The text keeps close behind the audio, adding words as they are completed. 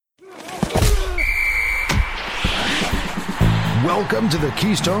Welcome to the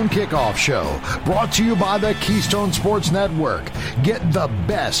Keystone Kickoff Show, brought to you by the Keystone Sports Network. Get the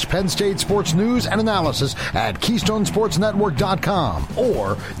best Penn State sports news and analysis at KeystoneSportsNetwork.com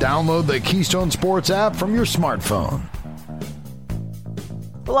or download the Keystone Sports app from your smartphone.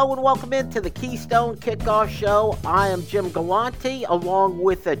 Hello and welcome into the Keystone Kickoff Show. I am Jim Galante along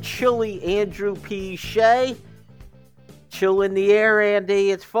with a chilly Andrew P. Shea. Chill in the air,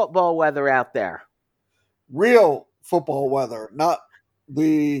 Andy. It's football weather out there. Real football weather, not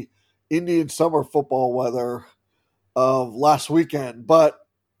the Indian summer football weather of last weekend. But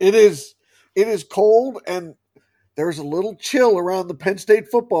it is cold, and there's a little chill around the Penn State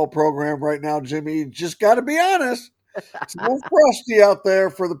football program right now, Jimmy. You just got to be honest. It's a little frosty out there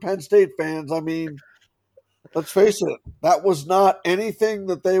for the Penn State fans. I mean, let's face it, that was not anything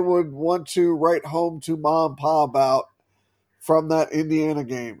that they would want to write home to mom and pa about from that Indiana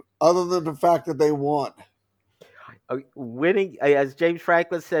game, other than the fact that they won. Winning, as James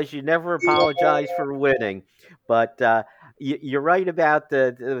Franklin says, you never apologize for winning. But you're right about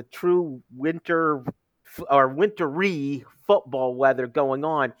the true winter or wintry football weather going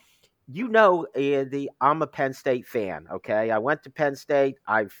on. You know, Andy, I'm a Penn State fan, okay? I went to Penn State.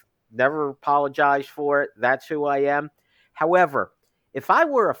 I've never apologized for it. That's who I am. However, if I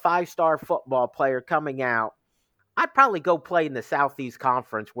were a five-star football player coming out, I'd probably go play in the Southeast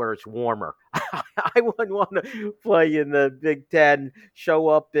Conference where it's warmer. I wouldn't want to play in the Big Ten, show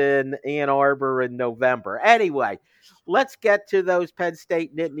up in Ann Arbor in November. Anyway, let's get to those Penn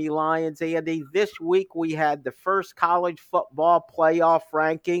State Nittany Lions, Andy. This week we had the first college football playoff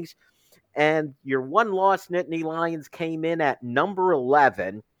rankings, and your one-loss Nittany Lions came in at number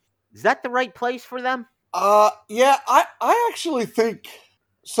 11. Is that the right place for them? Yeah, I actually think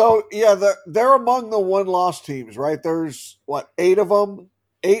so. Yeah, they're among the one-loss teams, right? There's, 8 of them?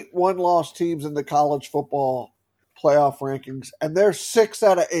 8 one-loss teams in the college football playoff rankings, and they're 6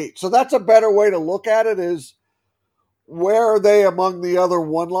 out of 8. So that's a better way to look at it is where are they among the other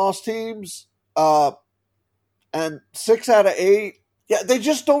one-loss teams? And 6 out of 8, yeah, they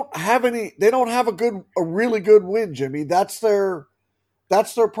just don't have any. They don't have a really good win, Jimmy. That's their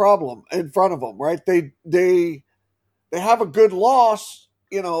problem in front of them, right? They have a good loss,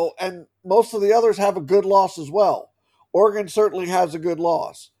 and most of the others have a good loss as well. Oregon certainly has a good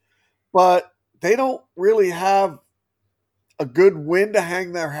loss, but they don't really have a good win to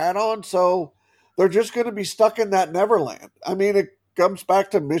hang their hat on, so they're just going to be stuck in that Neverland. I mean, it comes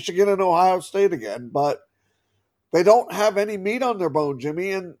back to Michigan and Ohio State again, but they don't have any meat on their bone,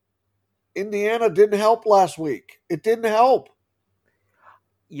 Jimmy, and Indiana didn't help last week. It didn't help.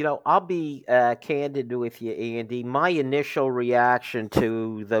 I'll be candid with you, Andy. My initial reaction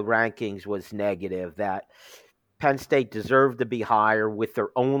to the rankings was negative, that Penn State deserved to be higher, with their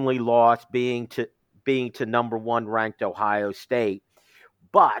only loss being to number 1 ranked Ohio State.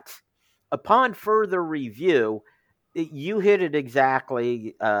 But upon further review, you hit it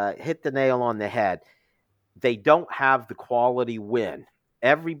exactly, hit the nail on the head. They don't have the quality win.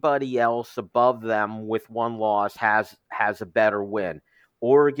 Everybody else above them with one loss has a better win.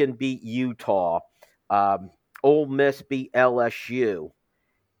 Oregon beat Utah. Ole Miss beat LSU.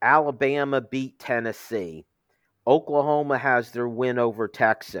 Alabama beat Tennessee. Oklahoma has their win over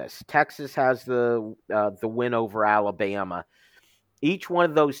Texas. Texas has the win over Alabama. Each one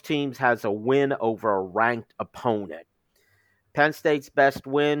of those teams has a win over a ranked opponent. Penn State's best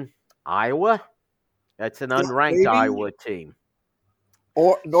win, Iowa. That's an unranked Iowa team.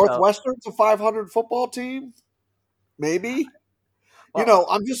 Or Northwestern's a 500 football team, maybe.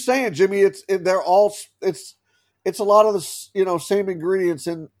 I'm just saying, Jimmy. It's a lot of the same ingredients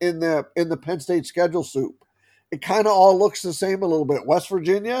in the Penn State schedule soup. It kind of all looks the same a little bit. West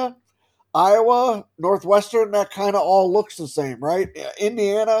Virginia, Iowa, Northwestern, that kind of all looks the same, right?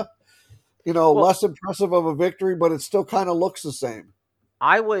 Indiana, less impressive of a victory, but it still kind of looks the same.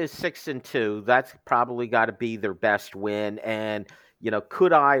 Iowa is 6-2. That's probably got to be their best win. And,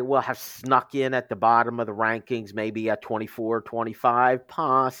 could Iowa have snuck in at the bottom of the rankings, maybe at 24, 25?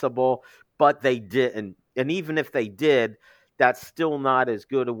 Possible, but they didn't. And even if they did, that's still not as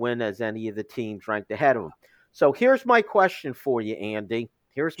good a win as any of the teams ranked ahead of them. So here's my question for you, Andy.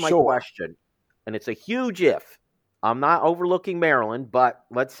 Here's my question. And it's a huge if. I'm not overlooking Maryland, but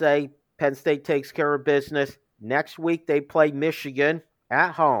let's say Penn State takes care of business. Next week they play Michigan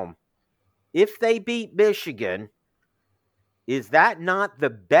at home. If they beat Michigan, is that not the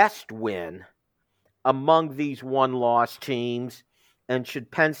best win among these one-loss teams? And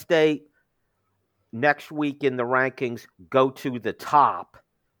should Penn State next week in the rankings go to the top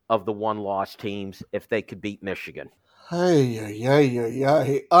of the one-loss teams if they could beat Michigan? Hey.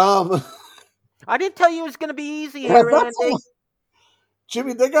 I didn't tell you it was going to be easy here, Andy.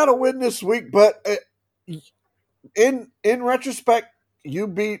 Jimmy, they got to win this week, but in retrospect, you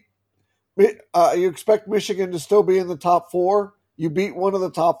beat. You expect Michigan to still be in the top four. You beat one of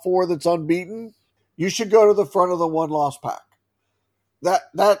the top four that's unbeaten. You should go to the front of the one-loss pack.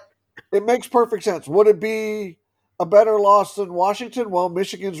 That it makes perfect sense. Would it be a better loss than Washington? Well,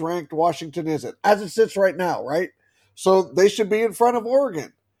 Michigan's ranked, Washington isn't, as it sits right now, right? So they should be in front of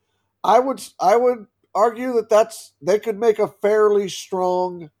Oregon. I would argue that they could make a fairly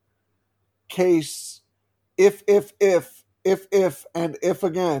strong case if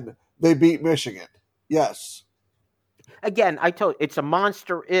again they beat Michigan. Yes. Again, I told it's a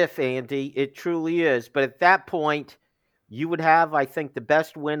monster if, Andy. It truly is. But at that point, you would have, I think, the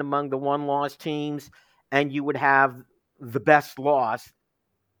best win among the one-loss teams, and you would have the best loss,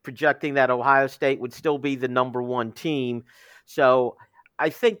 projecting that Ohio State would still be the number one team. So I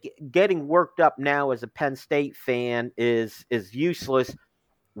think getting worked up now as a Penn State fan is useless.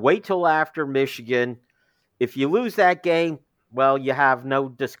 Wait till after Michigan. If you lose that game, well, you have no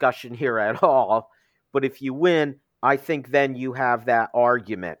discussion here at all. But if you win, I think then you have that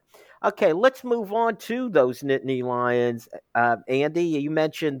argument. Okay, let's move on to those Nittany Lions. Andy, you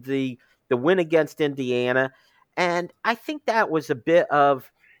mentioned the win against Indiana, and I think that was a bit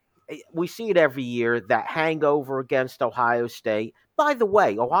of, we see it every year, that hangover against Ohio State. By the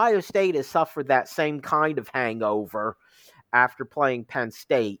way, Ohio State has suffered that same kind of hangover after playing Penn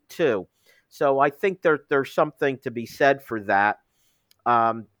State, too. So I think there's something to be said for that.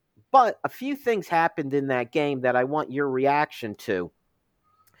 But a few things happened in that game that I want your reaction to.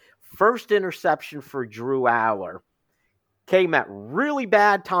 First interception for Drew Aller came at really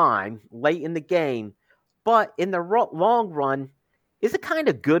bad time late in the game, but in the long run, is it kind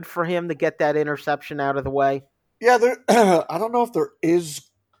of good for him to get that interception out of the way? Yeah, I don't know if there is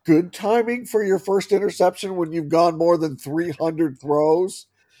good timing for your first interception when you've gone more than 300 throws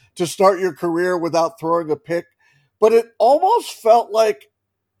to start your career without throwing a pick, but it almost felt like,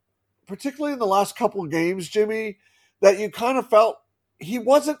 particularly in the last couple of games, Jimmy, that you kind of felt he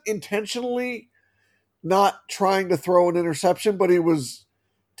wasn't intentionally not trying to throw an interception, but he was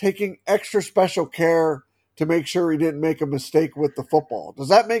taking extra special care to make sure he didn't make a mistake with the football. Does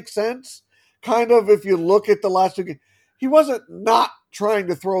that make sense? Kind of, if you look at the last two games, he wasn't not trying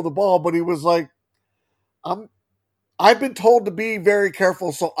to throw the ball, but he was like, I've been told to be very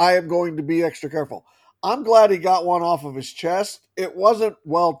careful, so I am going to be extra careful. I'm glad he got one off of his chest. It wasn't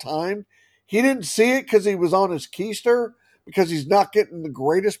well timed. He didn't see it because he was on his keister, because he's not getting the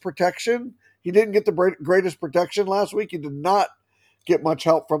greatest protection. He didn't get the greatest protection last week. He did not get much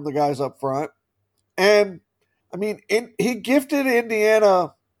help from the guys up front. And, I mean, he gifted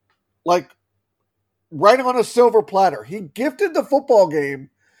Indiana, like, right on a silver platter. He gifted the football game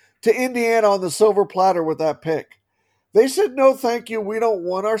to Indiana on the silver platter with that pick. They said, no, thank you. We don't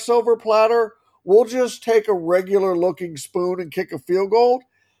want our silver platter. We'll just take a regular looking spoon and kick a field goal.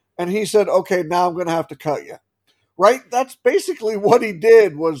 And he said, okay, now I'm going to have to cut you. Right? That's basically what he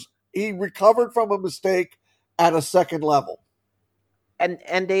did, was he recovered from a mistake at a second level. And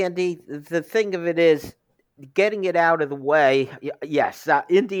Andy, the thing of it is, getting it out of the way, yes,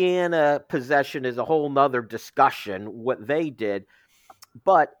 Indiana possession is a whole nother discussion, what they did.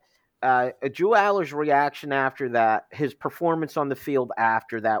 But Drew Aller's reaction after that, his performance on the field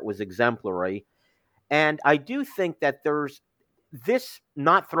after that was exemplary. And I do think that this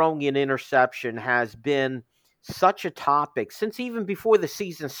not throwing an interception has been such a topic since even before the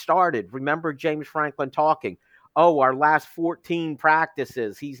season started. Remember James Franklin talking, our last 14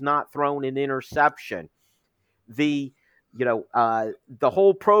 practices, he's not thrown an interception. The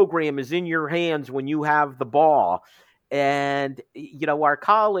whole program is in your hands when you have the ball. And, our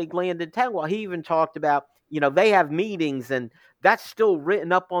colleague Landon Tenwell, he even talked about, they have meetings and that's still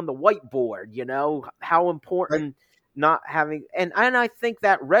written up on the whiteboard, how important not having, and I think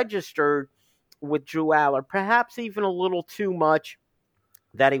that registered with Drew Aller, perhaps even a little too much,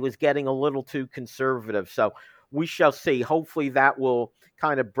 that he was getting a little too conservative. So we shall see. Hopefully that will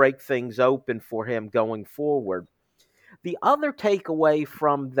kind of break things open for him going forward. The other takeaway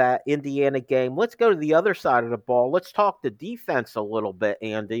from that Indiana game, let's go to the other side of the ball. Let's talk the defense a little bit,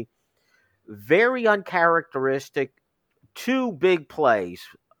 Andy. Very uncharacteristic. Two big plays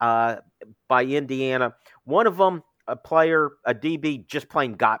by Indiana. One of them, a DB, just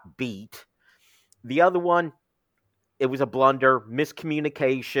plain got beat. The other one, it was a blunder,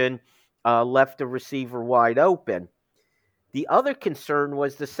 miscommunication, left the receiver wide open. The other concern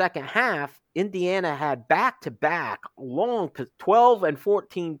was the second half, Indiana had back-to-back long 12 and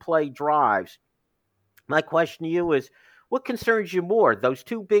 14 play drives. My question to you is, what concerns you more, those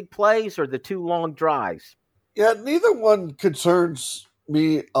two big plays or the two long drives? Yeah, neither one concerns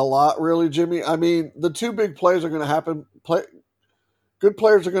me a lot, really, Jimmy. I mean, the two big plays are going to happen. Good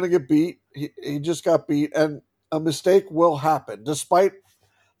players are going to get beat. He just got beat, and a mistake will happen. Despite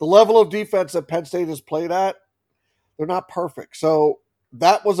the level of defense that Penn State has played at, they're not perfect. So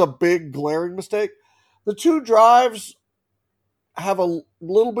that was a big, glaring mistake. The two drives have a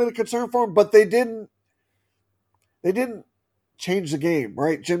little bit of concern for them, but they didn't change the game,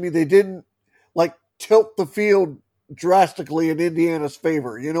 right, Jimmy? They didn't tilt the field drastically in Indiana's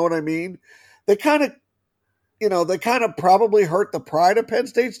favor. You know what I mean? They kind of probably hurt the pride of Penn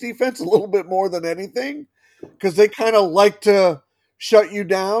State's defense a little bit more than anything, because they kind of like to shut you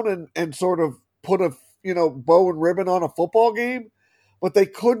down and sort of put a bow and ribbon on a football game, but they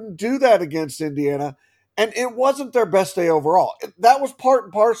couldn't do that against Indiana, and it wasn't their best day overall. That was part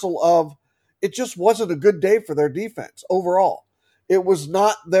and parcel of it. Just wasn't a good day for their defense overall. It was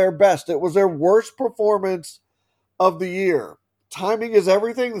not their best. It was their worst performance of the year. Timing is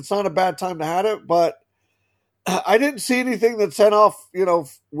everything. It's not a bad time to have it, but I didn't see anything that sent off,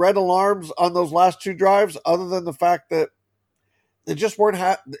 red alarms on those last two drives, other than the fact that it just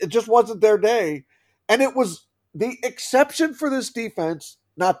wasn't their day. And it was the exception for this defense,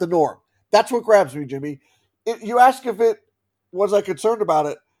 not the norm. That's what grabs me, Jimmy. You ask if was I concerned about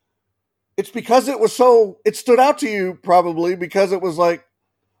it? It's because it stood out to you, probably because it was like,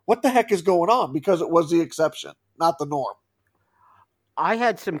 what the heck is going on? Because it was the exception, not the norm. I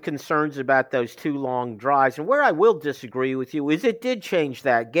had some concerns about those two long drives, and where I will disagree with you is it did change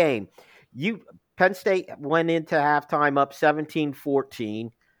that game. Penn State went into halftime up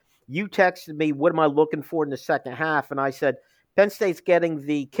 17-14. You texted me, what am I looking for in the second half? And I said, Penn State's getting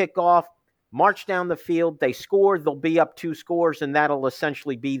the kickoff, march down the field, they score, they'll be up 2 scores, and that'll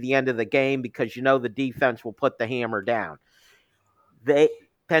essentially be the end of the game because the defense will put the hammer down.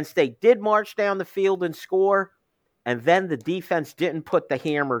 Penn State did march down the field and score, and then the defense didn't put the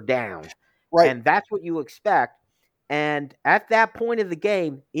hammer down. Right. And that's what you expect. And at that point of the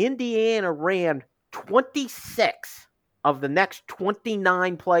game, Indiana ran 26 of the next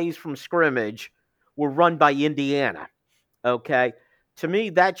 29 plays from scrimmage were run by Indiana. Okay? To me,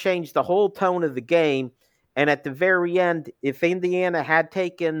 that changed the whole tone of the game. And at the very end, if Indiana had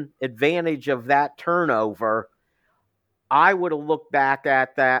taken advantage of that turnover, I would have looked back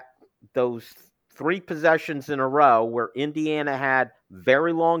at those 3 possessions in a row where Indiana had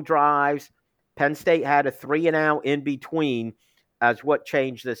very long drives. Penn State had a 3-and-out in between as what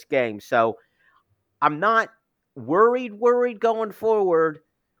changed this game. So I'm not worried going forward,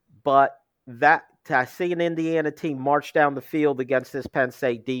 but to see an Indiana team march down the field against this Penn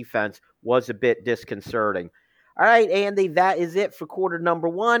State defense was a bit disconcerting. All right, Andy, that is it for quarter number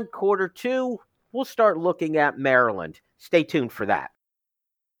 1. Quarter 2, we'll start looking at Maryland. Stay tuned for that.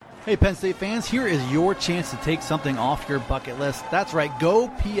 Hey, Penn State fans, here is your chance to take something off your bucket list. That's right, Go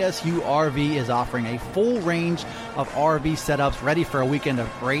PSU RV is offering a full range of RV setups ready for a weekend of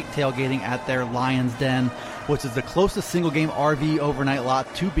great tailgating at their Lions Den, which is the closest single-game RV overnight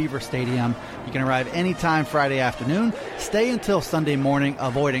lot to Beaver Stadium. You can arrive anytime Friday afternoon, stay until Sunday morning,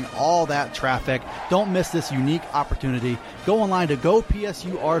 avoiding all that traffic. Don't miss this unique opportunity. Go online to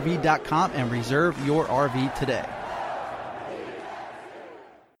gopsurv.com and reserve your RV today.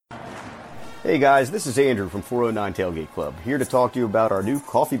 Hey guys, this is Andrew from 409 Tailgate Club, here to talk to you about our new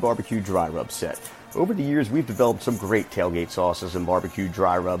Coffee Barbecue Dry Rub set. Over the years, we've developed some great tailgate sauces and barbecue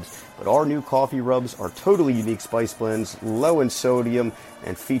dry rubs, but our new coffee rubs are totally unique spice blends, low in sodium,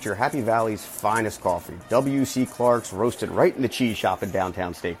 and feature Happy Valley's finest coffee, W.C. Clark's, roasted right in the cheese shop in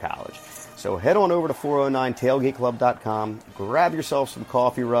downtown State College. So head on over to 409tailgateclub.com, grab yourself some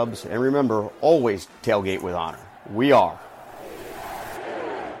coffee rubs, and remember, always tailgate with honor. We are.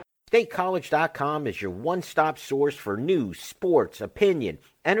 StateCollege.com is your one-stop source for news, sports, opinion,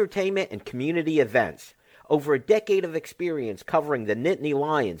 entertainment, and community events. Over a decade of experience covering the Nittany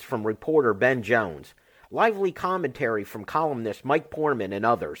Lions from reporter Ben Jones. Lively commentary from columnist Mike Poorman and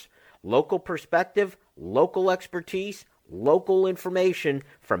others. Local perspective, local expertise, local information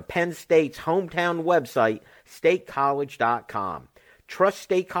from Penn State's hometown website, StateCollege.com. Trust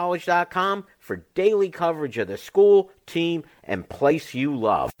StateCollege.com for daily coverage of the school, team, and place you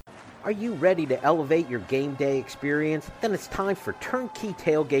love. Are you ready to elevate your game day experience? Then it's time for turnkey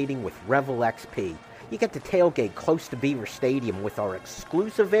tailgating with Revel XP. You get to tailgate close to Beaver Stadium with our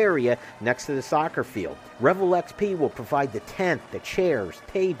exclusive area next to the soccer field. Revel XP will provide the tent, the chairs,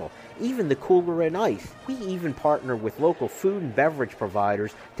 table, even the cooler and ice. We even partner with local food and beverage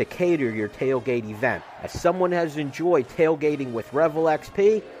providers to cater your tailgate event. As someone has enjoyed tailgating with Revel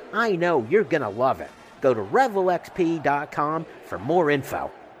XP, I know you're going to love it. Go to revelxp.com for more info.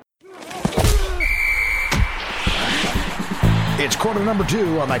 It's quarter number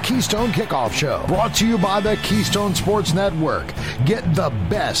 2 on the Keystone Kickoff Show, brought to you by the Keystone Sports Network. Get the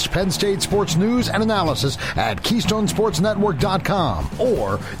best Penn State sports news and analysis at KeystoneSportsNetwork.com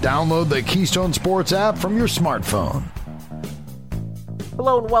or download the Keystone Sports app from your smartphone.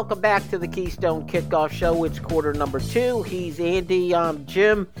 Hello and welcome back to the Keystone Kickoff Show. It's quarter number 2. He's Andy. I'm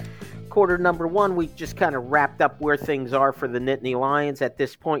Jim. Quarter number 1, we just kind of wrapped up where things are for the Nittany Lions at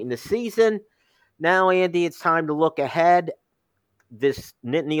this point in the season. Now, Andy, it's time to look ahead. This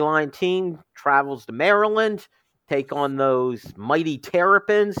Nittany Lion team travels to Maryland, take on those mighty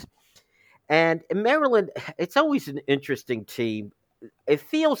Terrapins. And in Maryland, it's always an interesting team. It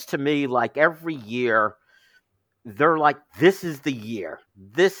feels to me like every year they're like, this is the year.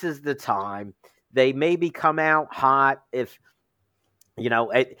 This is the time. They maybe come out hot if,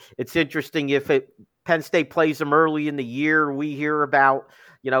 it's interesting if Penn State plays them early in the year. We hear about,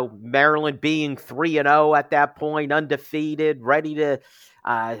 Maryland being 3-0 at that point, undefeated, ready to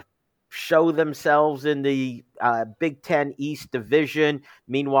show themselves in the Big Ten East Division.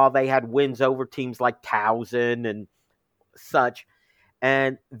 Meanwhile, they had wins over teams like Towson and such.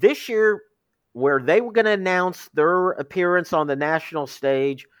 And this year, where they were going to announce their appearance on the national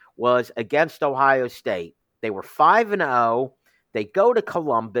stage was against Ohio State. They were 5-0. They go to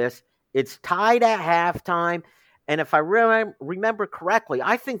Columbus. It's tied at halftime. And if I remember correctly,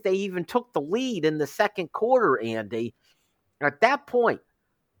 I think they even took the lead in the second quarter, Andy. At that point,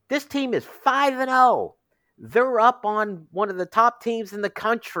 this team is 5-0. They're up on one of the top teams in the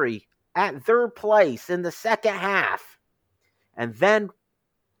country at their place in the second half. And then,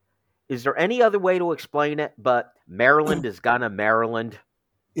 is there any other way to explain it but Maryland is gonna Maryland?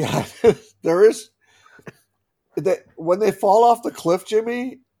 Yeah, there is. When they fall off the cliff,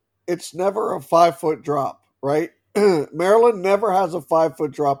 Jimmy, it's never a 5-foot drop, right? Maryland never has a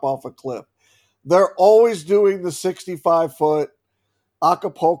 5-foot drop off a cliff. They're always doing the 65-foot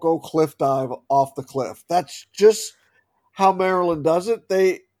Acapulco cliff dive off the cliff. That's just how Maryland does it.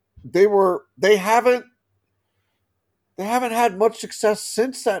 They haven't had much success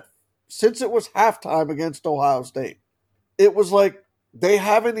since it was halftime against Ohio State. It was like they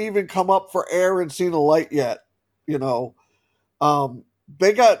haven't even come up for air and seen a light yet.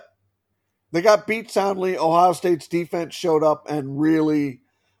 They got beat soundly. Ohio State's defense showed up and really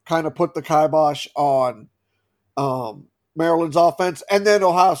kind of put the kibosh on Maryland's offense. And then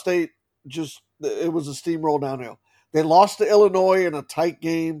Ohio State it was a steamroll downhill. They lost to Illinois in a tight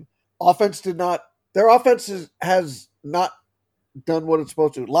game. Their offense has not done what it's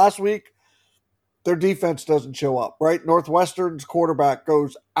supposed to. Last week, their defense doesn't show up, right? Northwestern's quarterback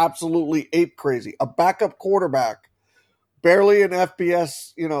goes absolutely ape crazy. A backup quarterback, barely an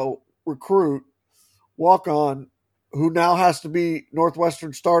FBS, recruit, walk on, who now has to be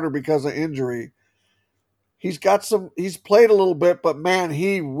Northwestern starter because of injury. He's played a little bit, but man,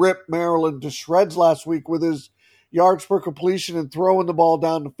 he ripped Maryland to shreds last week with his yards per completion and throwing the ball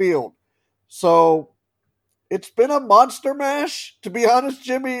down the field. So it's been a monster mash, to be honest,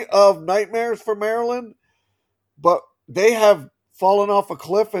 Jimmy, of nightmares for Maryland. But they have fallen off a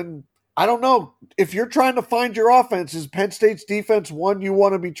cliff, and I don't know. If you're trying to find your offense, is Penn State's defense one you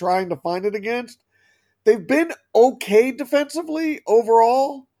want to be trying to find it against? They've been okay defensively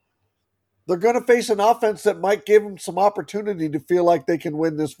overall. They're going to face an offense that might give them some opportunity to feel like they can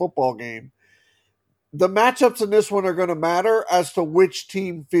win this football game. The matchups in this one are going to matter as to which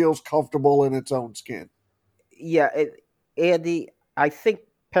team feels comfortable in its own skin. Yeah, Andy, I think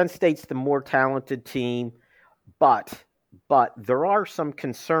Penn State's the more talented team, but there are some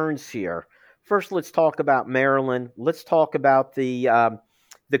concerns here. First, let's talk about Maryland. Let's talk about the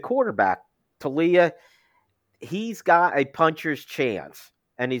quarterback, Talia. He's got a puncher's chance,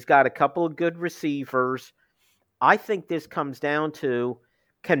 and he's got a couple of good receivers. I think this comes down to,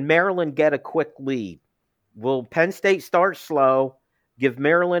 can Maryland get a quick lead? Will Penn State start slow, give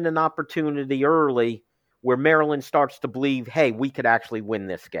Maryland an opportunity early, where Maryland starts to believe, hey, we could actually win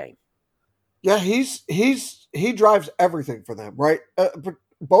this game? Yeah, he drives everything for them, right?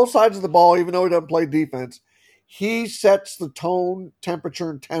 Both sides of the ball, even though he doesn't play defense, he sets the tone,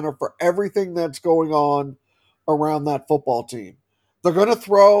 temperature, and tenor for everything that's going on around that football team. They're going to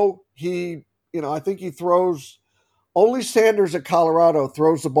throw. I think he throws. Only Sanders at Colorado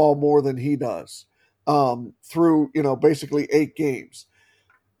throws the ball more than he does through, basically 8 games.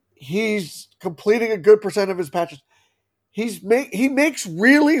 He's completing a good percent of his patches. He makes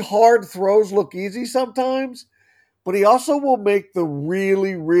really hard throws look easy sometimes, but he also will make the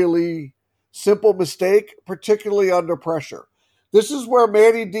really, really simple mistake, particularly under pressure. This is where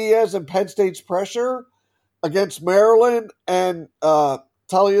Manny Diaz and Penn State's pressure against Maryland and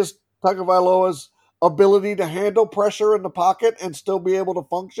Talius Tagovailoa's ability to handle pressure in the pocket and still be able to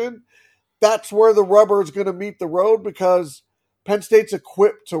function, that's where the rubber is going to meet the road, because Penn State's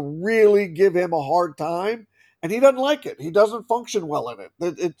equipped to really give him a hard time, and he doesn't like it. He doesn't function well in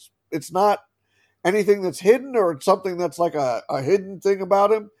it. It's not anything that's hidden or it's something that's like a hidden thing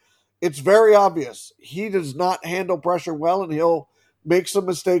about him. It's very obvious. He does not handle pressure well, and he'll make some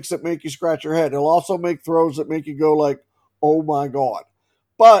mistakes that make you scratch your head. He'll also make throws that make you go like, oh my God.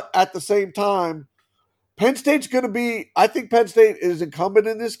 But at the same time, I think Penn State is incumbent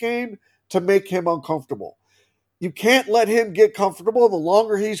in this game to make him uncomfortable. You can't let him get comfortable. The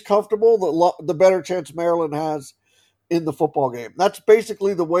longer he's comfortable, the better chance Maryland has in the football game. That's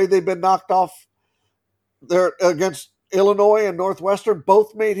basically the way they've been knocked off there against Illinois and Northwestern.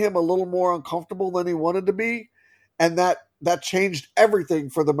 Both made him a little more uncomfortable than he wanted to be, and that changed everything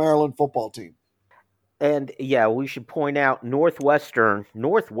for the Maryland football team. And yeah, we should point out Northwestern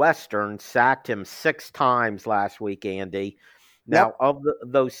sacked him 6 times last week, Andy. Now, Yep. of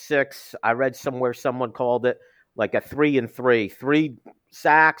those 6, I read somewhere someone called it like a 3-and-3. 3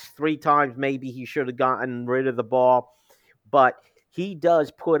 sacks, 3 times maybe he should have gotten rid of the ball. But he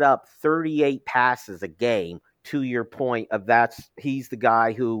does put up 38 passes a game, to your point of he's the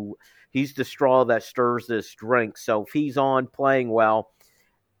guy he's the straw that stirs this drink. So if he's on playing well,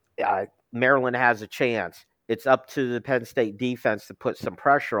 Maryland has a chance. It's up to the Penn State defense to put some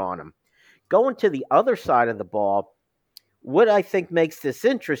pressure on him. Going to the other side of the ball, what I think makes this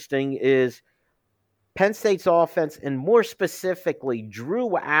interesting is Penn State's offense, and more specifically,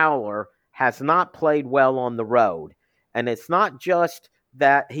 Drew Aller has not played well on the road. And it's not just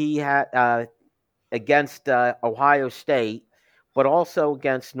that he had against Ohio State, but also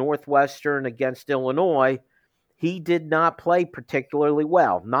against Northwestern, against Illinois. He did not play particularly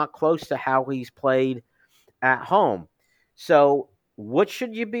well, not close to how he's played at home. So what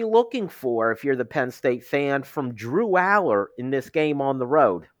should you be looking for if you're the Penn State fan from Drew Aller in this game on the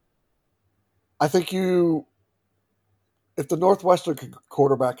road? I think if the Northwestern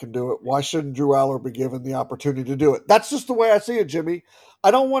quarterback can do it, why shouldn't Drew Aller be given the opportunity to do it? That's just the way I see it, Jimmy. I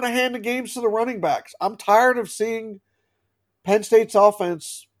don't want to hand the games to the running backs. I'm tired of seeing Penn State's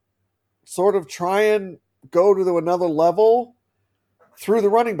offense sort of try and go to another level through the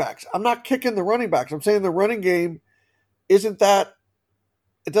running backs. I'm not kicking the running backs. I'm saying the running game it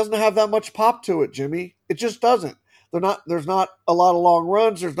doesn't have that much pop to it, Jimmy. It just doesn't. There's not a lot of long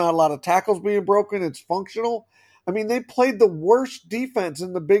runs. There's not a lot of tackles being broken. It's functional. I mean, they played the worst defense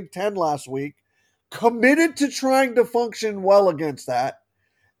in the Big Ten last week, committed to trying to function well against that,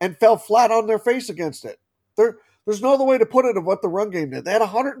 and fell flat on their face against it. There's no other way to put it of what the run game did. They had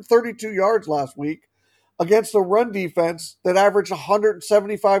 132 yards last week against a run defense that averaged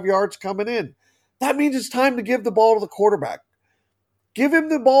 175 yards coming in. That means it's time to give the ball to the quarterback. Give him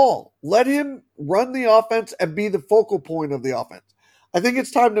the ball. Let him run the offense and be the focal point of the offense. I think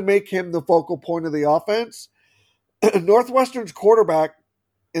it's time to make him the focal point of the offense. Northwestern's quarterback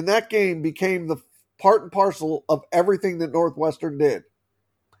in that game became the part and parcel of everything that Northwestern did.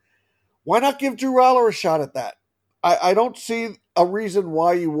 Why not give Drew Aller a shot at that? I don't see a reason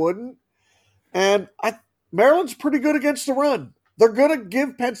why you wouldn't. And Maryland's pretty good against the run. They're going to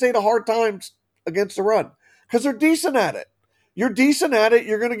give Penn State a hard time against the run because they're decent at it. You're decent at it,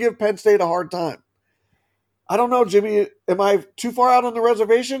 you're going to give Penn State a hard time. I don't know, Jimmy. Am I too far out on the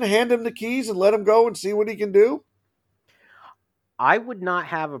reservation? Hand him the keys and let him go and see what he can do? I would not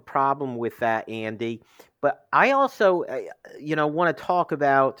have a problem with that, Andy. But I also, want to talk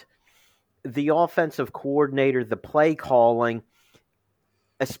about the offensive coordinator, the play calling.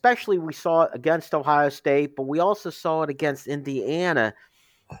 Especially we saw it against Ohio State, but we also saw it against Indiana.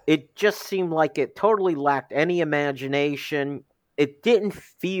 It just seemed like it totally lacked any imagination. It didn't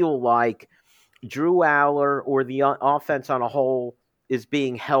feel like Drew Aller or the offense on a whole is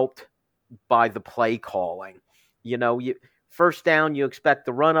being helped by the play calling. First down, you expect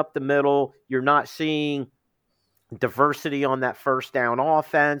to run up the middle. You're not seeing diversity on that first down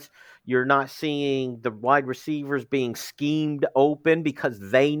offense. You're not seeing the wide receivers being schemed open because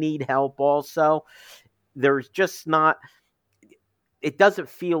they need help also. There's just not – it doesn't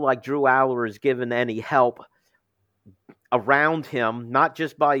feel like Drew Aller is given any help around him, not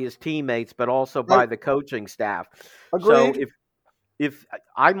just by his teammates, but also by the coaching staff. Agreed. So if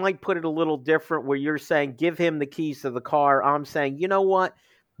I might put it a little different where you're saying give him the keys to the car, I'm saying, you know what?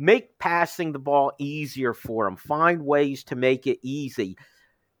 Make passing the ball easier for him. Find ways to make it easy.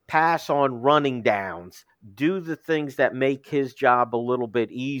 Pass on running downs. Do the things that make his job a little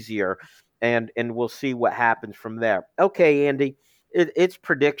bit easier, and we'll see what happens from there. Okay, Andy, it's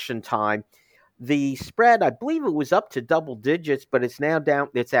prediction time. The spread, I believe it was up to double digits, but it's now down.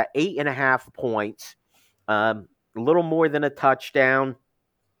 It's at 8.5 points, a little more than a touchdown.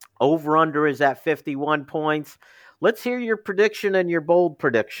 Over-under is at 51 points. Let's hear your prediction and your bold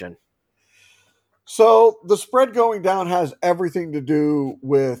prediction. So the spread going down has everything to do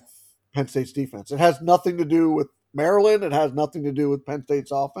with Penn State's defense. It has nothing to do with Maryland. It has nothing to do with Penn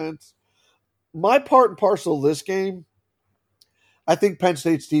State's offense. My part and parcel of this game, I think Penn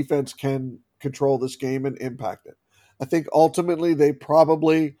State's defense can control this game and impact it. I think ultimately they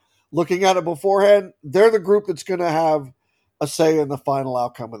probably, looking at it beforehand, they're the group that's going to have a say in the final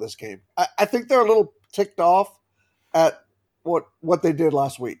outcome of this game. I think they're a little ticked off at what they did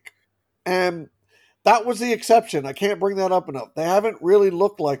last week. And that was the exception. I can't bring that up enough. They haven't really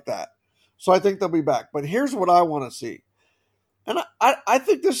looked like that. So I think they'll be back. But here's what I want to see. And I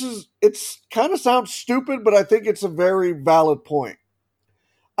think it's kind of sounds stupid, but I think it's a very valid point.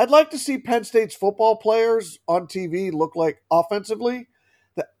 I'd like to see Penn State's football players on TV look like offensively,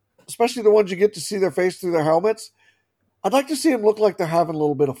 especially the ones you get to see their face through their helmets. I'd like to see them look like they're having a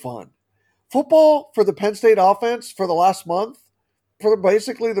little bit of fun. Football for the Penn State offense for the last month, for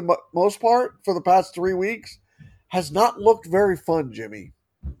basically the most part, for the past 3 weeks, has not looked very fun, Jimmy.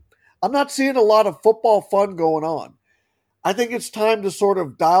 I'm not seeing a lot of football fun going on. I think it's time to sort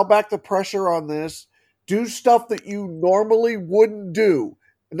of dial back the pressure on this, do stuff that you normally wouldn't do.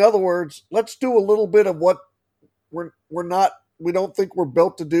 In other words, let's do a little bit of what we don't think we're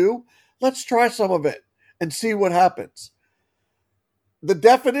built to do. Let's try some of it and see what happens. The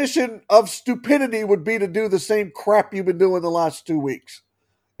definition of stupidity would be to do the same crap you've been doing the last 2 weeks.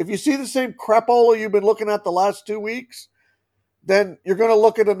 If you see the same crapola you've been looking at the last 2 weeks, then you're going to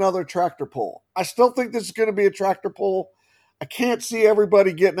look at another tractor pull. I still think this is going to be a tractor pull. I can't see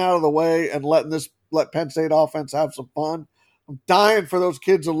everybody getting out of the way and let Penn State offense have some fun. I'm dying for those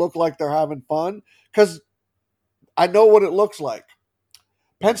kids to look like they're having fun because I know what it looks like.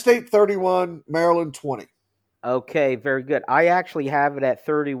 Penn State 31, Maryland 20. Okay, very good. I actually have it at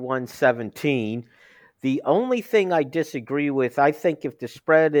 31-17. The only thing I disagree with, I think if the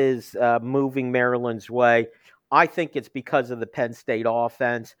spread is moving Maryland's way, I think it's because of the Penn State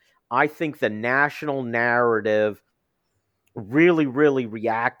offense. I think the national narrative really, really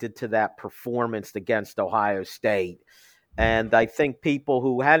reacted to that performance against Ohio State. And I think people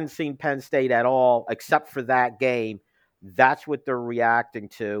who hadn't seen Penn State at all, except for that game, that's what they're reacting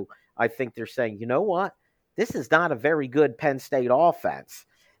to. I think they're saying, you know what? This is not a very good Penn State offense.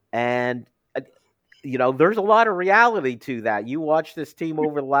 And, there's a lot of reality to that. You watch this team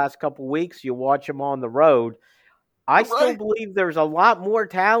over the last couple of weeks. You watch them on the road. I still believe there's a lot more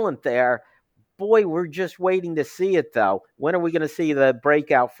talent there. Boy, we're just waiting to see it, though. When are we going to see the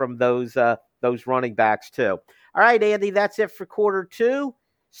breakout from those running backs, too? All right, Andy, that's it for quarter 2.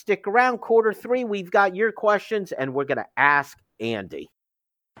 Stick around. Quarter 3, we've got your questions, and we're going to ask Andy.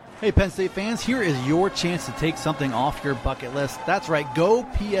 Hey, Penn State fans, here is your chance to take something off your bucket list. That's right, Go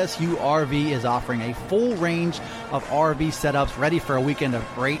PSU RV is offering a full range of RV setups ready for a weekend of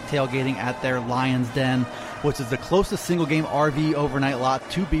great tailgating at their Lions Den, which is the closest single-game RV overnight lot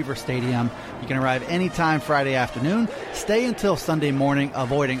to Beaver Stadium. You can arrive anytime Friday afternoon, stay until Sunday morning,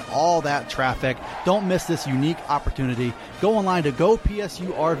 avoiding all that traffic. Don't miss this unique opportunity. Go online to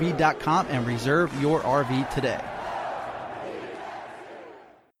gopsurv.com and reserve your RV today.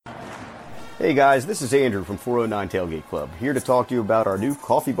 Hey guys, this is Andrew from 409 Tailgate Club, here to talk to you about our new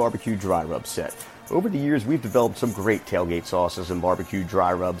Coffee Barbecue Dry Rub set. Over the years, we've developed some great tailgate sauces and barbecue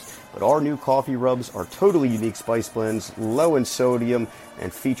dry rubs, but our new coffee rubs are totally unique spice blends, low in sodium,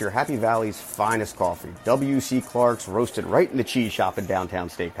 and feature Happy Valley's finest coffee, W.C. Clark's, roasted right in the cheese shop in downtown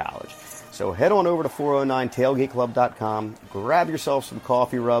State College. So head on over to 409tailgateclub.com, grab yourself some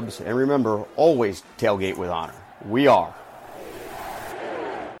coffee rubs, and remember, always tailgate with honor. We are.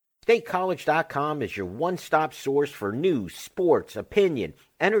 StateCollege.com is your one-stop source for news, sports, opinion,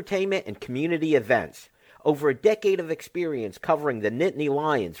 entertainment, and community events. Over a decade of experience covering the Nittany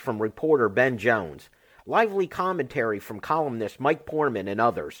Lions from reporter Ben Jones. Lively commentary from columnist Mike Poorman and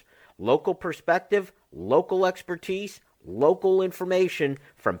others. Local perspective, local expertise, local information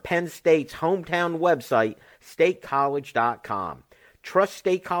from Penn State's hometown website, StateCollege.com. Trust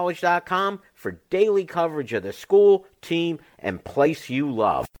StateCollege.com for daily coverage of the school, team, and place you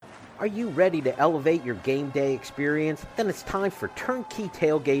love. Are you ready to elevate your game day experience? Then it's time for turnkey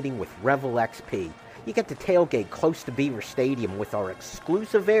tailgating with Revel XP. You get to tailgate close to Beaver Stadium with our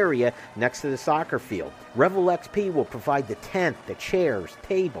exclusive area next to the soccer field. Revel XP will provide the tent, the chairs,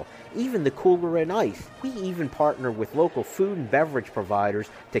 table, even the cooler and ice. We even partner with local food and beverage providers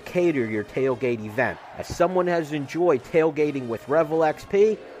to cater your tailgate event. As someone has enjoyed tailgating with Revel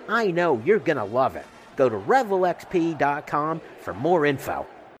XP, I know you're going to love it. Go to revelxp.com for more info.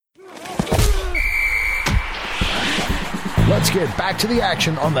 Let's get back to the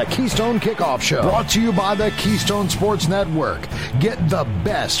action on the Keystone Kickoff Show. Brought to you by the Keystone Sports Network. Get the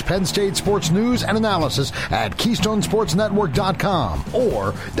best Penn State sports news and analysis at KeystoneSportsNetwork.com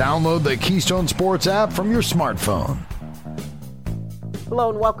or download the Keystone Sports app from your smartphone. Hello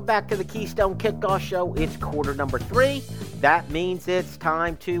and welcome back to the Keystone Kickoff Show. It's quarter number 3. That means it's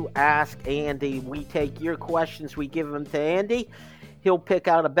time to ask Andy. We take your questions, we give them to Andy. He'll pick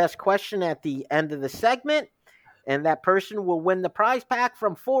out a best question at the end of the segment, and that person will win the prize pack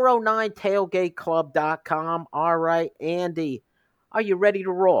from 409tailgateclub.com. All right, Andy, are you ready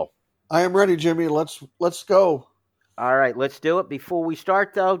to roll? I am ready, Jimmy. Let's go. All right, let's do it. Before we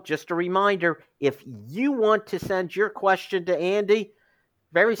start, though, just a reminder, if you want to send your question to Andy,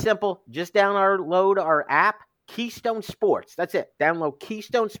 very simple. Just download our app, Keystone Sports. That's it. Download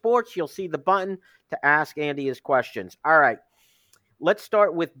Keystone Sports. You'll see the button to ask Andy his questions. All right. Let's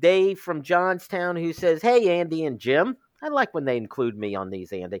start with Dave from Johnstown, who says, "Hey, Andy and Jim." I like when they include me on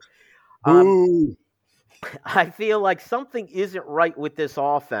these, Andy. I feel like something isn't right with this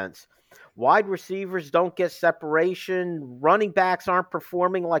offense. Wide receivers don't get separation. Running backs aren't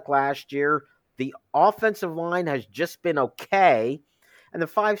performing like last year. The offensive line has just been okay. And the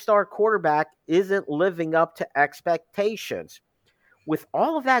 5-star quarterback isn't living up to expectations. With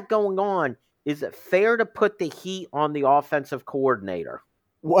all of that going on, is it fair to put the heat on the offensive coordinator?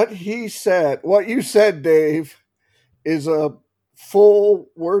 What you said, Dave, is a full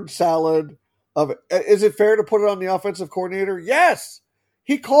word salad of, is it fair to put it on the offensive coordinator? Yes.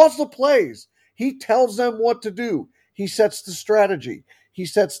 He calls the plays. He tells them what to do. He sets the strategy. He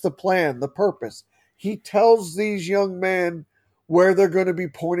sets the plan, the purpose. He tells these young men where they're going to be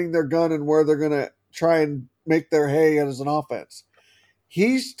pointing their gun and where they're going to try and make their hay as an offense.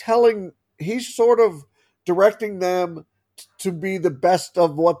 He's sort of directing them to be the best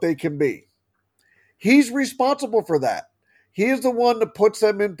of what they can be. He's responsible for that. He is the one that puts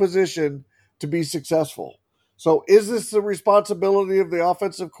them in position to be successful. So is this the responsibility of the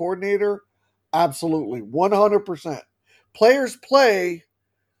offensive coordinator? Absolutely, 100%. Players play,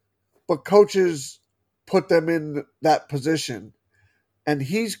 but coaches put them in that position. And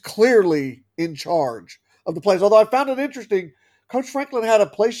he's clearly in charge of the plays. Although I found it interesting, Coach Franklin had a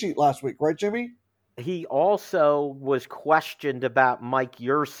play sheet last week, right, Jimmy? He also was questioned about Mike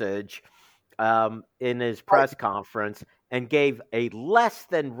Yursich in his press conference and gave a less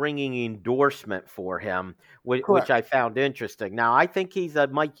than ringing endorsement for him, which I found interesting. Now, I think he's a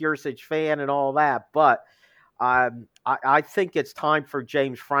Mike Yursich fan and all that, but I think it's time for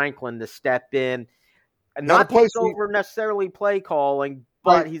James Franklin to step in and not take over necessarily play calling,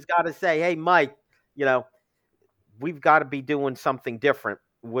 but he's got to say, "Hey, Mike, we've got to be doing something different.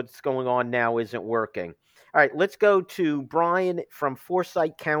 What's going on now isn't working." All right, let's go to Brian from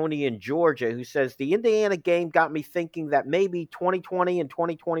Forsyth County in Georgia, who says, "The Indiana game got me thinking that maybe 2020 and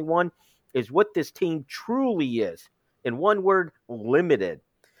 2021 is what this team truly is. In one word, limited.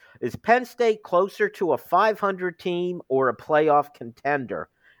 Is Penn State closer to a 500 team or a playoff contender?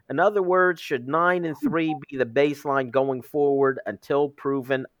 In other words, should 9-3 be the baseline going forward until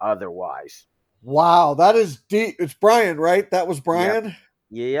proven otherwise?" Wow, that is deep. It's Brian, right? That was Brian?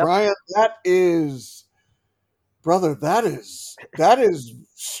 Yeah. Brian, that is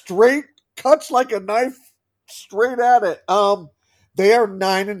straight, cuts like a knife straight at it. They are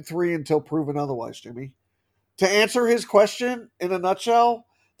 9-3 until proven otherwise, Jimmy. To answer his question in a nutshell,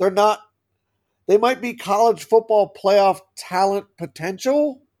 they might be college football playoff talent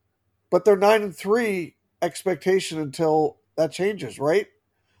potential, but they're 9-3 expectation until that changes, right?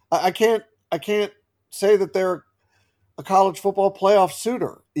 I can't say that they're a college football playoff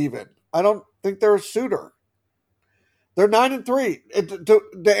suitor even. I don't think they're a suitor. They're 9-3.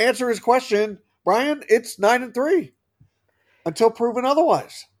 To answer his question, Brian, it's 9-3 until proven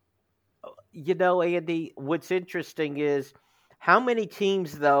otherwise. Andy, what's interesting is how many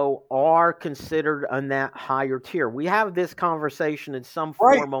teams, though, are considered on that higher tier. We have this conversation in some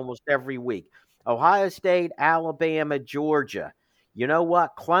form almost every week. Ohio State, Alabama, Georgia. You know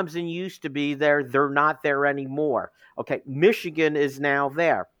what? Clemson used to be there. They're not there anymore. Okay, Michigan is now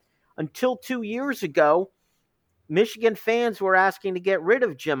there. Until 2 years ago, Michigan fans were asking to get rid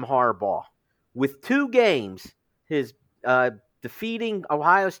of Jim Harbaugh. With 2 games, his defeating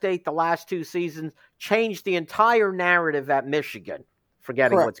Ohio State the last 2 seasons changed the entire narrative at Michigan,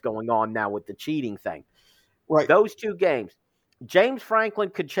 forgetting what's going on now with the cheating thing. Right. Those 2 games. James Franklin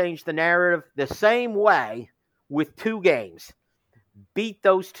could change the narrative the same way with 2 games. Beat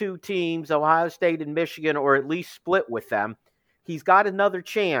those 2 teams, Ohio State and Michigan, or at least split with them. he's got another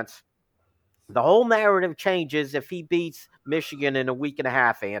chance. The whole narrative changes if he beats Michigan in a week and a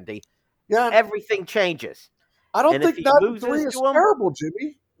half, Andy. Yeah, everything changes. I don't And think if he 9-3 loses is to him, terrible,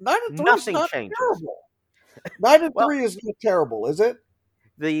 Jimmy. 9-3 is nothing not changes. terrible. 9-3 Well, is not terrible, is it?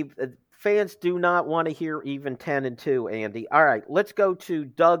 The fans do not want to hear even 10-2, Andy. All right, let's go to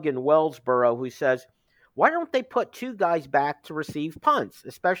Doug in Wellsboro, who says, why don't they put two guys back to receive punts,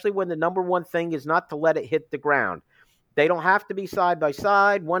 especially when the number one thing is not to let it hit the ground? They don't have to be side by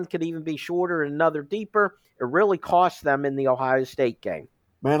side. One could even be shorter and another deeper. It really cost them in the Ohio State game.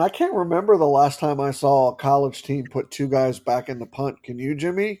 Man, I can't remember the last time I saw a college team put two guys back in the punt. Can you,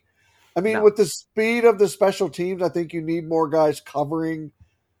 Jimmy? I mean, No. With the speed of the special teams, I think you need more guys covering.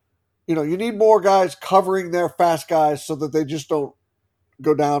 You need more guys covering their fast guys so that they just don't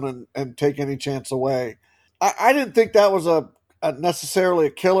go down and take any chance away. I didn't think that was a necessarily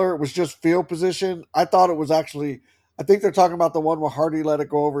a killer. It was just field position. I thought it was actually – I think they're talking about the one where Hardy let it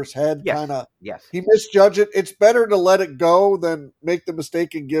go over his head. Yes. He misjudged it. It's better to let it go than make the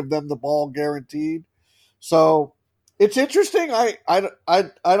mistake and give them the ball guaranteed. So it's interesting. I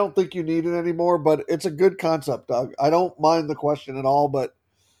don't think you need it anymore, but it's a good concept, Doug. I don't mind the question at all, but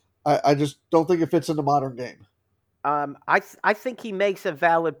I just don't think it fits in the modern game. I think he makes a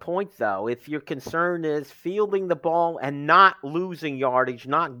valid point, though. If your concern is fielding the ball and not losing yardage,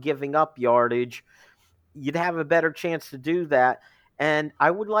 not giving up yardage, you'd have a better chance to do that. And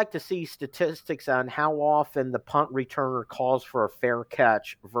I would like to see statistics on how often the punt returner calls for a fair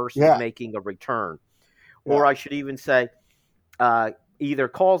catch versus making a return. Yeah. Or I should even say either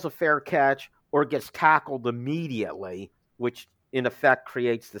calls a fair catch or gets tackled immediately, which in effect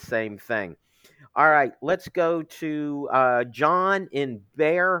creates the same thing. All right, let's go to John in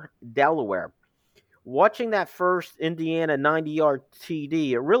Bear, Delaware. Watching that first Indiana 90-yard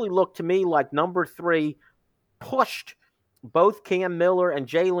TD, it really looked to me like number 3 pushed both Cam Miller and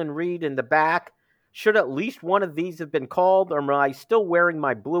Jalen Reed in the back. Should at least one of these have been called, or am I still wearing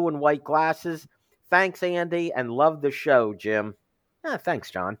my blue and white glasses? Thanks, Andy, and love the show, Jim. Thanks,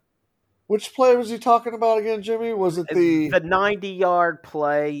 John. Which play was he talking about again, Jimmy? Was it the 90-yard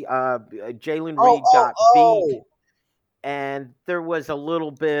play? Jalen Reed got beat, and there was a little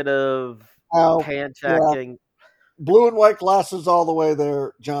bit of hand-checking. Yeah. Blue and white glasses all the way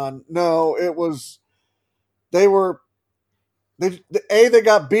there, John. No, it was they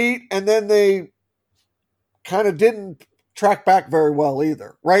got beat, and then they kind of didn't track back very well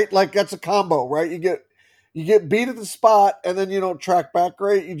either, right? Like that's a combo, right? You get beat at the spot, and then you don't track back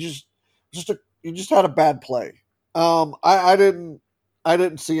great. You just had a bad play. I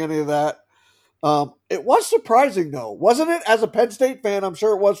didn't see any of that. It was surprising though, wasn't it? As a Penn State fan, I'm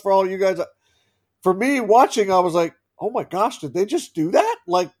sure it was for all you guys. For me watching, I was like, oh my gosh, did they just do that?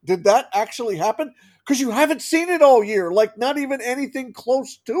 Like, did that actually happen? Because you haven't seen it all year, like not even anything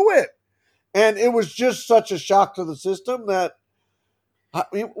close to it. And it was just such a shock to the system that, I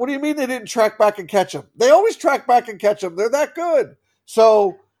mean, what do you mean they didn't track back and catch them? They always track back and catch them. They're that good.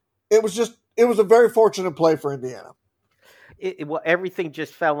 So it was a very fortunate play for Indiana. Everything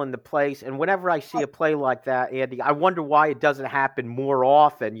just fell into place. And whenever I see a play like that, Andy, I wonder why it doesn't happen more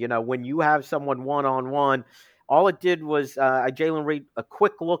often. When you have someone one-on-one, all it did was Jalen Reed, a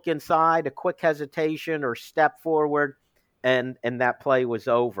quick look inside, a quick hesitation or step forward, and that play was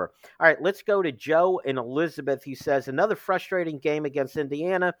over. All right, let's go to Joe and Elizabeth. He says, another frustrating game against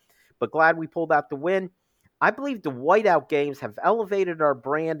Indiana, but glad we pulled out the win. I believe the whiteout games have elevated our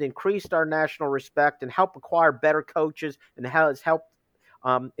brand, increased our national respect, and helped acquire better coaches, and has helped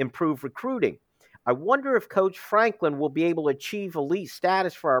improve recruiting. I wonder if Coach Franklin will be able to achieve elite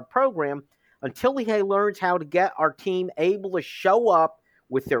status for our program until he learns how to get our team able to show up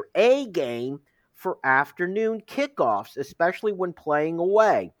with their A game for afternoon kickoffs, especially when playing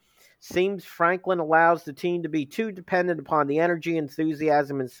away. Seems Franklin allows the team to be too dependent upon the energy,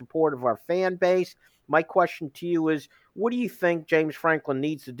 enthusiasm, and support of our fan base. My question to you is, what do you think James Franklin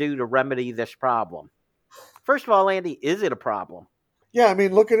needs to do to remedy this problem? First of all, Andy, is it a problem? Yeah, I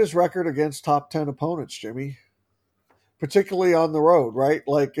mean, look at his record against top 10 opponents, Jimmy. Particularly on the road, right?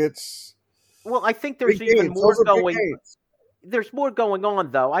 Like it's... Well, I think there's even more going... There's more going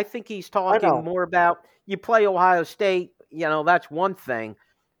on, though. I think he's talking more about, you play Ohio State, that's one thing.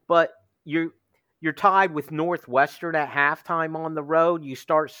 But you're tied with Northwestern at halftime on the road. You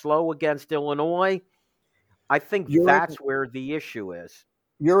start slow against Illinois. I think that's where the issue is.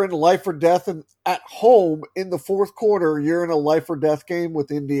 You're in life or death, and at home in the fourth quarter, you're in a life or death game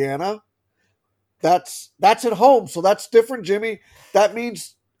with Indiana. That's at home, so that's different, Jimmy. That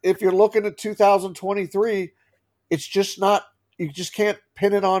means if you're looking at 2023, it's just not. You just can't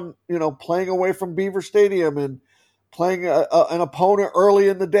pin it on playing away from Beaver Stadium and playing an opponent early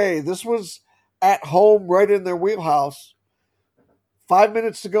in the day. This was at home, right in their wheelhouse. 5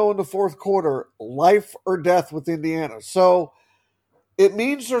 minutes to go in the fourth quarter, life or death with Indiana. So it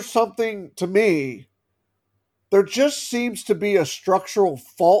means there's something, to me, there just seems to be a structural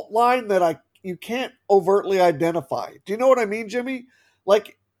fault line that you can't overtly identify. Do you know what I mean, Jimmy?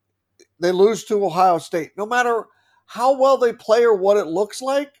 Like, they lose to Ohio State. No matter how well they play or what it looks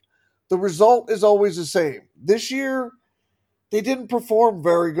like, the result is always the same. This year, they didn't perform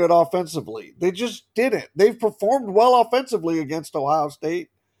very good offensively. They just didn't. They've performed well offensively against Ohio State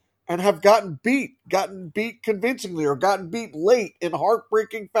and have gotten beat convincingly or gotten beat late in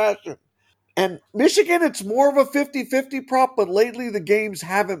heartbreaking fashion. And Michigan, it's more of a 50-50 prop, but lately the games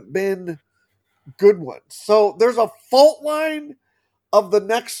haven't been good ones. So there's a fault line of the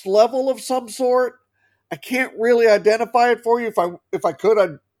next level of some sort. I can't really identify it for you. If I could,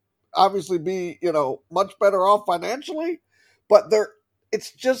 I'd obviously be, much better off financially. But there's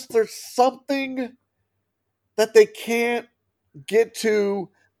something that they can't get to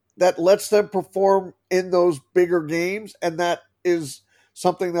that lets them perform in those bigger games, and that is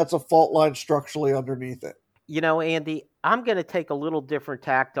something that's a fault line structurally underneath it. Andy, I'm going to take a little different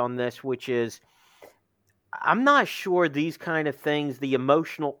tact on this, which is I'm not sure these kind of things, the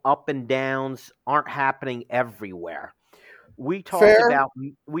emotional up and downs, aren't happening everywhere. We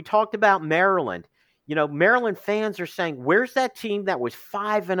talked about Maryland. Maryland fans are saying, where's that team that was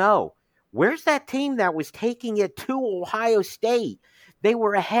 5-0? Where's that team that was taking it to Ohio State? They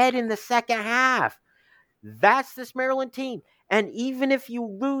were ahead in the second half. That's this Maryland team. And even if you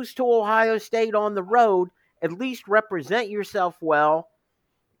lose to Ohio State on the road, at least represent yourself well.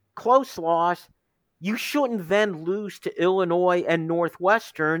 Close loss. You shouldn't then lose to Illinois and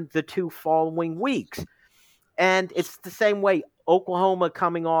Northwestern the 2 following weeks. And it's the same way Oklahoma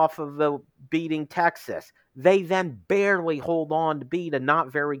coming off of the beating Texas. They then barely hold on to beat a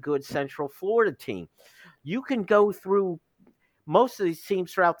not very good Central Florida team. You can go through most of these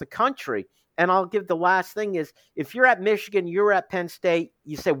teams throughout the country. And I'll give the last thing is, if you're at Michigan, you're at Penn State,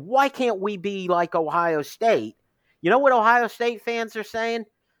 you say, why can't we be like Ohio State? You know what Ohio State fans are saying?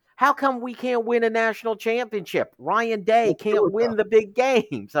 How come we can't win a national championship? Ryan Day can't win the big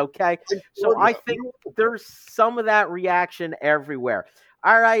games, okay? So I think there's some of that reaction everywhere.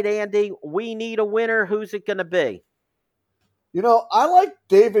 All right, Andy, we need a winner. Who's it going to be? I like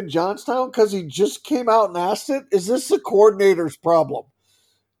Dave in Johnstown because he just came out and asked it. Is this the coordinator's problem?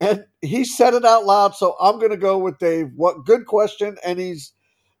 And he said it out loud, so I'm going to go with Dave. What good question, and he's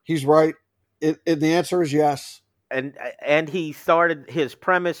right. And the answer is yes. And he started, his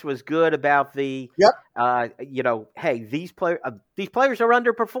premise was good about the, hey, these players are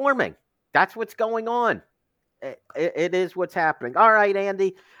underperforming. That's what's going on. It is what's happening. All right,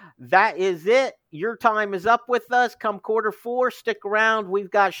 Andy, that is it. Your time is up with us. Come quarter 4, stick around. We've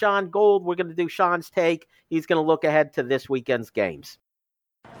got Sean Gold. We're going to do Sean's take. He's going to look ahead to this weekend's games.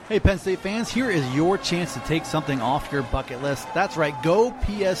 Hey, Penn State fans, here is your chance to take something off your bucket list. That's right, Go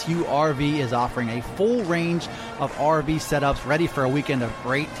PSU RV is offering a full range of RV setups ready for a weekend of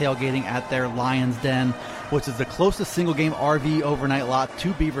great tailgating at their Lions Den, which is the closest single-game RV overnight lot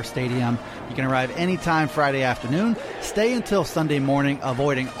to Beaver Stadium. You can arrive anytime Friday afternoon, stay until Sunday morning,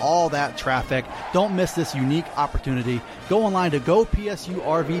 avoiding all that traffic. Don't miss this unique opportunity. Go online to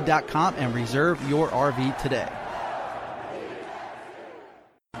gopsurv.com and reserve your RV today.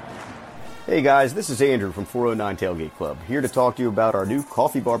 Hey guys, this is Andrew from 409 Tailgate Club, here to talk to you about our new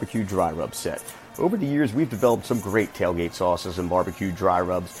Coffee Barbecue Dry Rub set. Over the years, we've developed some great tailgate sauces and barbecue dry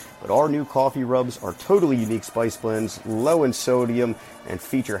rubs, but our new coffee rubs are totally unique spice blends, low in sodium, and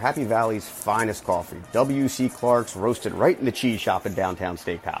feature Happy Valley's finest coffee, W.C. Clark's, roasted right in the cheese shop in downtown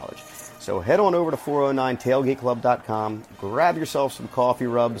State College. So head on over to 409tailgateclub.com, grab yourself some coffee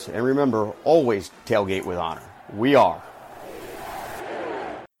rubs, and remember, always tailgate with honor. We are.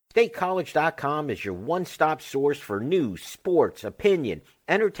 StateCollege.com is your one-stop source for news, sports, opinion,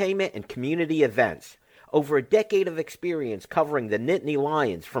 entertainment, and community events. Over a decade of experience covering the Nittany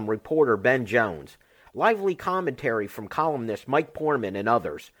Lions from reporter Ben Jones. Lively commentary from columnist Mike Poorman and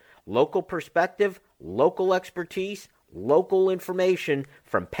others. Local perspective, local expertise, local information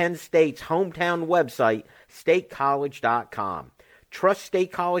from Penn State's hometown website, StateCollege.com. Trust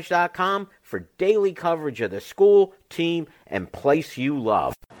StateCollege.com for daily coverage of the school, team, and place you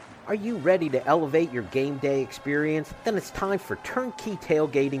love. Are you ready to elevate your game day experience? Then it's time for turnkey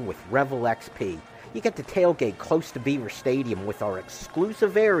tailgating with Revel XP. You get to tailgate close to Beaver Stadium with our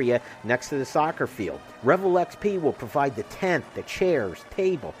exclusive area next to the soccer field. Revel XP will provide the tent, the chairs,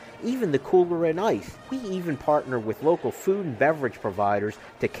 table, even the cooler and ice. We even partner with local food and beverage providers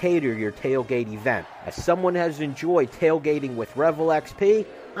to cater your tailgate event. As someone has enjoyed tailgating with Revel XP,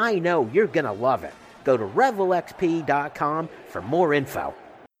 I know you're going to love it. Go to revelxp.com for more info.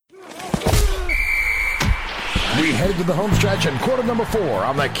 We head to the home stretch in quarter number 4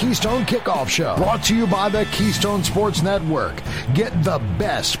 on the Keystone Kickoff Show. Brought to you by the Keystone Sports Network. Get the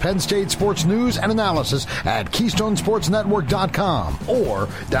best Penn State sports news and analysis at KeystoneSportsNetwork.com or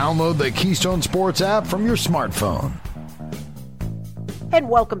download the Keystone Sports app from your smartphone. And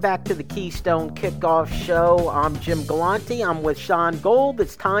welcome back to the Keystone Kickoff Show. I'm Jim Galante. I'm with Sean Gold.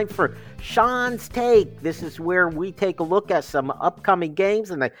 It's time for Sean's Take. This is where we take a look at some upcoming games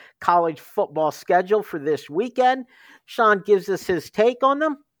in the college football schedule for this weekend. Sean gives us his take on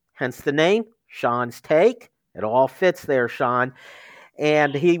them, hence the name, Sean's Take. It all fits there, Sean.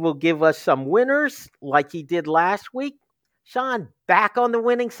 And he will give us some winners like he did last week. Sean, back on the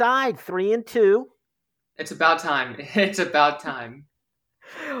winning side, 3-2. It's about time. It's about time.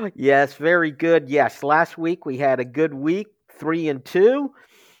 Yes, very good. Yes, last week we had a good week, 3-2.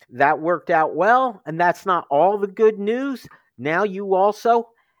 That worked out well, and that's not all the good news. Now you also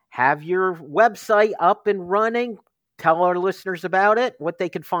have your website up and running. Tell our listeners about it, what they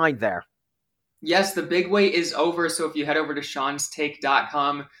can find there. Yes, the big wait is over, so if you head over to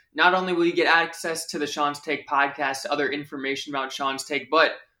seanstake.com, not only will you get access to the Sean's Take podcast, other information about Sean's Take,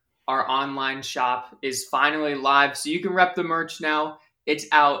 but our online shop is finally live, so you can rep the merch now. It's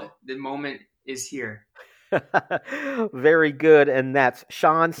out. The moment is here. Very good. And that's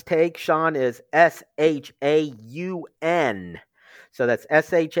Sean's Take. Sean is Shaun. So that's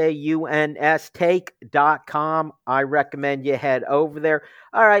SHAUNS take.com. I recommend you head over there.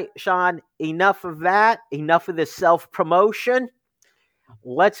 All right, Sean, enough of that. Enough of the self-promotion.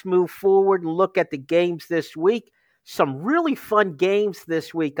 Let's move forward and look at the games this week. Some really fun games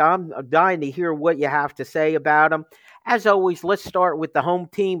this week. I'm dying to hear what you have to say about them. As always, let's start with the home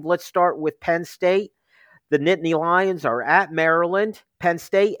team. Let's start with Penn State. The Nittany Lions are at Maryland. Penn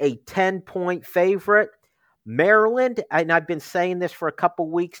State, a 10-point favorite. Maryland, and I've been saying this for a couple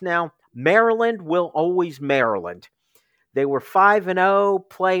weeks now, Maryland will always Maryland. They were 5-0,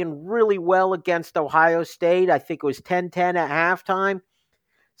 playing really well against Ohio State. I think it was 10-10 at halftime.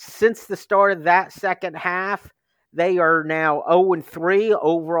 Since the start of that second half, they are now 0-3,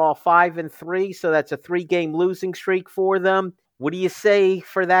 overall 5-3, so that's a 3-game losing streak for them. What do you say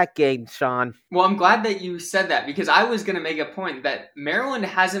for that game, Sean? Well, I'm glad that you said that because I was going to make a point that Maryland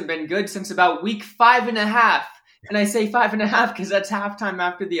hasn't been good since about week 5.5. And I say 5.5 because that's halftime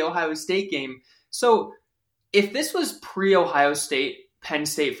after the Ohio State game. So if this was pre-Ohio State, Penn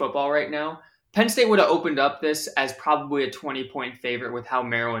State football right now, Penn State would have opened up this as probably a 20-point favorite with how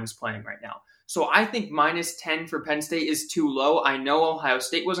Maryland's playing right now. So I think -10 for Penn State is too low. I know Ohio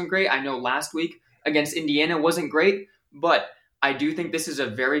State wasn't great. I know last week against Indiana wasn't great. But I do think this is a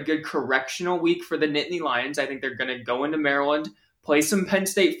very good correctional week for the Nittany Lions. I think they're going to go into Maryland, play some Penn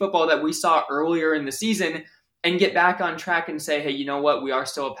State football that we saw earlier in the season, and get back on track and say, hey, you know what? We are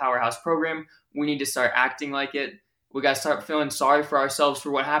still a powerhouse program. We need to start acting like it. We got to start feeling sorry for ourselves for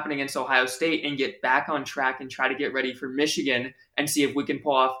what happened against Ohio State and get back on track and try to get ready for Michigan and see if we can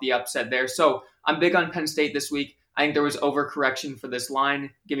pull off the upset there. So I'm big on Penn State this week. I think there was overcorrection for this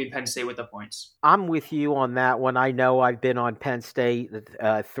line. Give me Penn State with the points. I'm with you on that one. I know I've been on Penn State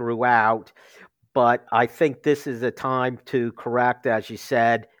throughout, but I think this is a time to correct, as you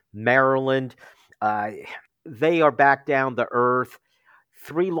said, Maryland. They are back down to earth.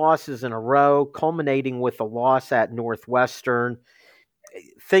 3 losses in a row, culminating with a loss at Northwestern.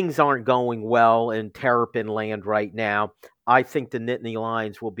 Things aren't going well in Terrapin land right now. I think the Nittany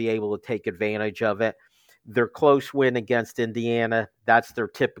Lions will be able to take advantage of it. Their close win against Indiana, that's their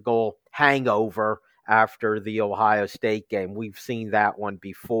typical hangover after the Ohio State game. We've seen that one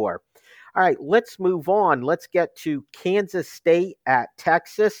before. All right, let's move on. Let's get to Kansas State at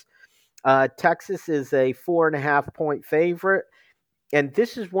Texas. Texas is a 4.5-point favorite. And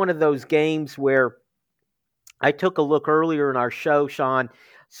this is one of those games where I took a look earlier in our show, Sean.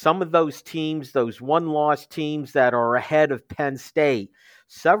 Some of those teams, those one-loss teams that are ahead of Penn State,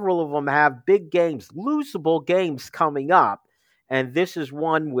 several of them have big games, losable games coming up. And this is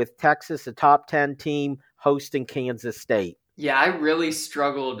one with Texas, a top 10 team, hosting Kansas State. Yeah, I really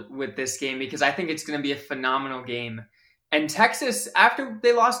struggled with this game because I think it's going to be a phenomenal game. And Texas, after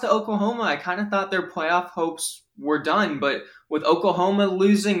they lost to Oklahoma, I kind of thought their playoff hopes were done. But with Oklahoma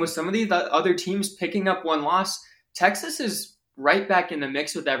losing, with some of the other teams picking up one loss, Texas is right back in the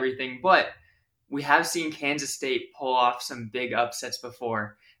mix with everything. But we have seen Kansas State pull off some big upsets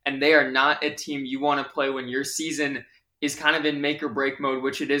before, and they are not a team you want to play when your season is kind of in make or break mode,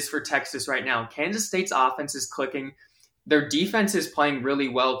 which it is for Texas right now. Kansas State's offense is clicking. Their defense is playing really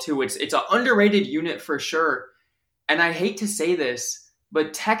well too. It's an underrated unit for sure. And I hate to say this,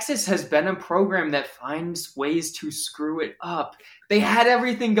 but Texas has been a program that finds ways to screw it up. They had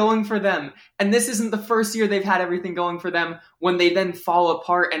everything going for them. And this isn't the first year they've had everything going for them when they then fall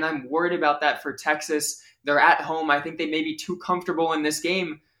apart. And I'm worried about that for Texas. They're at home. I think they may be too comfortable in this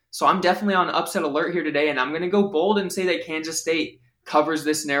game. So I'm definitely on upset alert here today. And I'm going to go bold and say that Kansas State covers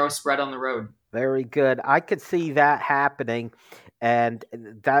this narrow spread on the road. Very good. I could see that happening. And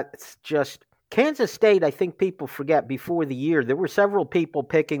that's just Kansas State. I think people forget before the year, there were several people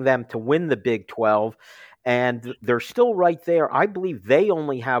picking them to win the Big 12. And they're still right there. I believe they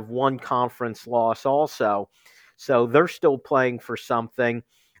only have one conference loss also. So they're still playing for something.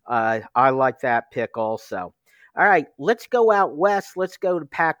 I like that pick also. All right, let's go out west. Let's go to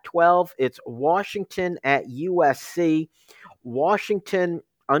Pac-12. It's Washington at USC. Washington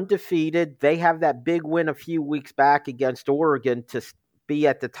undefeated. They have that big win a few weeks back against Oregon to be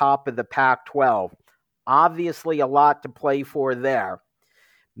at the top of the Pac-12. Obviously a lot to play for there.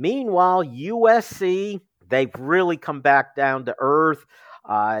 Meanwhile, USC, they've really come back down to earth.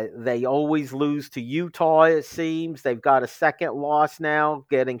 They always lose to Utah, it seems. They've got a second loss now,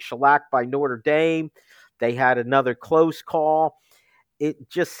 getting shellacked by Notre Dame. They had another close call.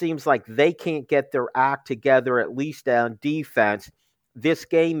 It just seems like they can't get their act together, at least on defense. This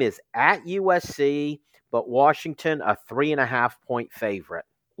game is at USC, but Washington a 3.5-point favorite.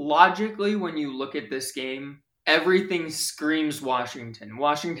 Logically, when you look at this game, everything screams Washington.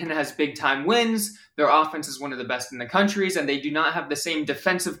 Washington has big-time wins. Their offense is one of the best in the country, and they do not have the same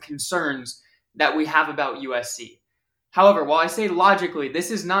defensive concerns that we have about USC. However, while I say logically,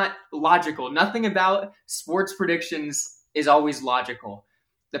 this is not logical. Nothing about sports predictions is always logical.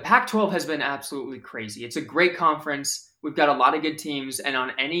 The Pac-12 has been absolutely crazy. It's a great conference. We've got a lot of good teams, and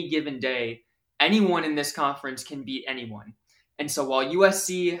on any given day, anyone in this conference can beat anyone. And so while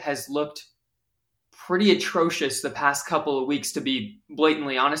USC has looked pretty atrocious the past couple of weeks, to be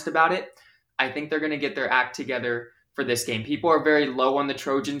blatantly honest about it, I think they're going to get their act together for this game. People are very low on the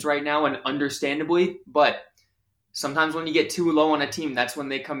Trojans right now, and understandably, but sometimes when you get too low on a team, that's when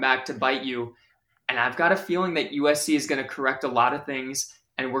they come back to bite you. And I've got a feeling that USC is going to correct a lot of things,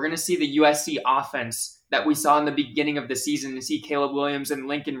 and we're going to see the USC offense that we saw in the beginning of the season, to see Caleb Williams and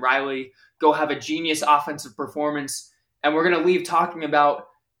Lincoln Riley go have a genius offensive performance. And we're going to leave talking about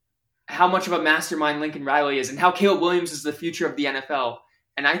how much of a mastermind Lincoln Riley is and how Caleb Williams is the future of the NFL.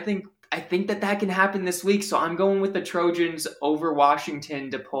 And I think that can happen this week. So I'm going with the Trojans over Washington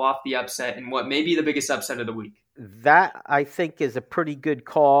to pull off the upset and what may be the biggest upset of the week. That, I think, is a pretty good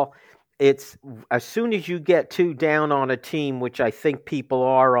call. It's as soon as you get too down on a team, which I think people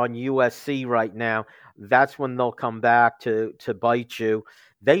are on USC right now, that's when they'll come back to bite you.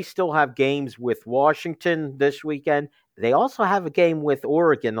 They still have games with Washington this weekend. They also have a game with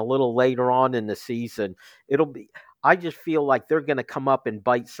Oregon a little later on in the season. I just feel like they're going to come up and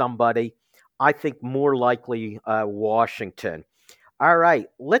bite somebody. I think more likely Washington. All right,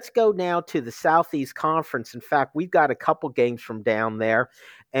 let's go now to the Southeast Conference. In fact, we've got a couple games from down there,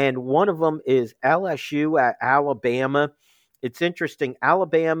 and one of them is LSU at Alabama. It's interesting.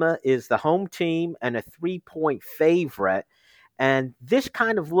 Alabama is the home team and a 3-point favorite, and this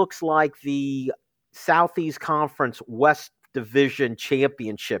kind of looks like the Southeast Conference West Division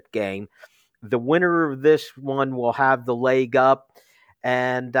Championship game. The winner of this one will have the leg up.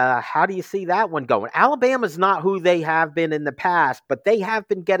 And how do you see that one going? Alabama's not who they have been in the past, but they have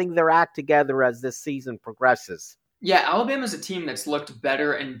been getting their act together as this season progresses. Yeah, Alabama's a team that's looked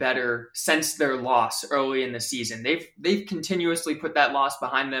better and better since their loss early in the season. They've continuously put that loss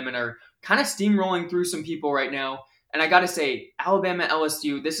behind them and are kind of steamrolling through some people right now. And I got to say, Alabama,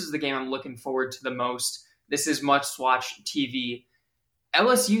 LSU, this is the game I'm looking forward to the most. This is must-watch TV.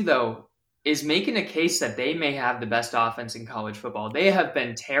 LSU, though, is making a case that they may have the best offense in college football. They have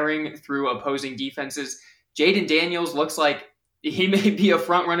been tearing through opposing defenses. Jaden Daniels looks like he may be a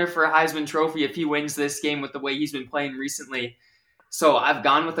front runner for a Heisman Trophy if he wins this game with the way he's been playing recently. So I've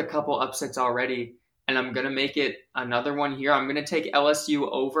gone with a couple upsets already, and I'm going to make it another one here. I'm going to take LSU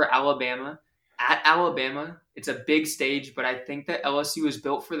over Alabama at Alabama. It's a big stage, but I think that LSU is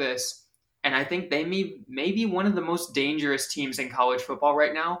built for this, and I think they may be one of the most dangerous teams in college football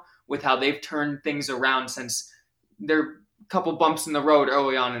right now, with how they've turned things around since their couple bumps in the road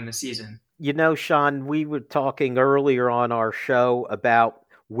early on in the season. You know, Sean, we were talking earlier on our show about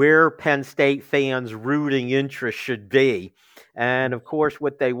where Penn State fans' rooting interest should be. And, of course,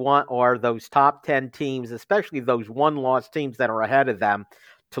 what they want are those top 10 teams, especially those one-loss teams that are ahead of them,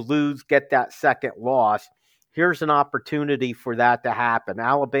 to lose, get that second loss. Here's an opportunity for that to happen.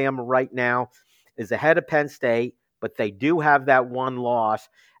 Alabama right now is ahead of Penn State, but they do have that one loss.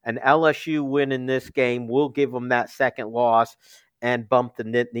 And LSU winning this game will give them that second loss and bump the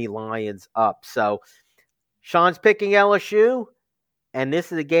Nittany Lions up. So Sean's picking LSU, and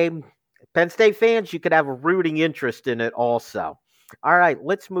this is a game, Penn State fans, you could have a rooting interest in it also. All right,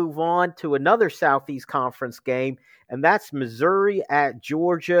 let's move on to another Southeast Conference game, and that's Missouri at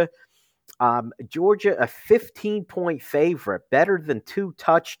Georgia. Georgia, a 15-point favorite, better than 2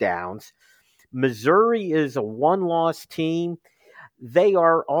 touchdowns. Missouri is a one-loss team. They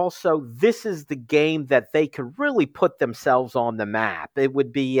are also, this is the game that they could really put themselves on the map. It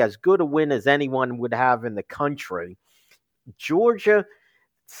would be as good a win as anyone would have in the country. Georgia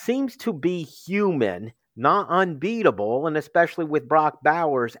seems to be human, not unbeatable, and especially with Brock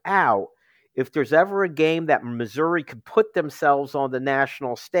Bowers out. If there's ever a game that Missouri could put themselves on the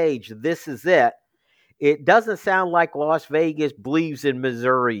national stage, this is it. It doesn't sound like Las Vegas believes in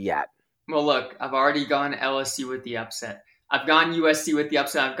Missouri yet. Well, look, I've already gone LSU with the upset. I've gone USC with the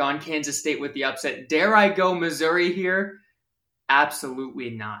upset. I've gone Kansas State with the upset. Dare I go Missouri here?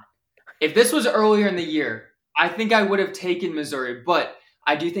 Absolutely not. If this was earlier in the year, I think I would have taken Missouri, but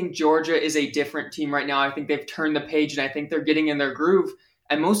I do think Georgia is a different team right now. I think they've turned the page, and I think they're getting in their groove.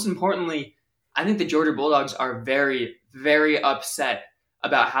 And most importantly, I think the Georgia Bulldogs are very, very upset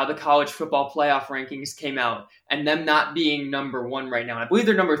about how the college football playoff rankings came out and them not being number 1 right now. I believe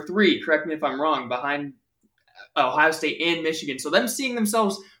they're number 3, correct me if I'm wrong, behind Ohio State and Michigan. So them seeing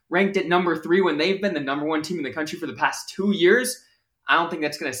themselves ranked at number 3 when they've been the number 1 team in the country for the past 2 years, I don't think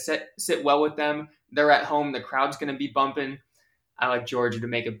that's going to sit well with them. They're at home. The crowd's going to be bumping. I like Georgia to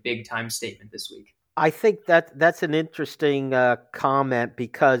make a big-time statement this week. I think that's an interesting comment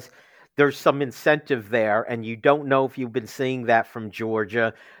because there's some incentive there, and you don't know if you've been seeing that from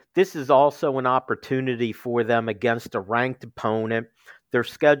Georgia. This is also an opportunity for them against a ranked opponent. Their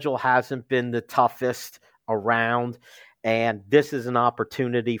schedule hasn't been the toughest around, and this is an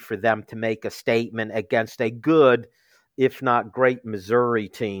opportunity for them to make a statement against a good, if not great, Missouri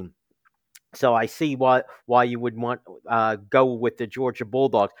team. So I see why you would want go with the Georgia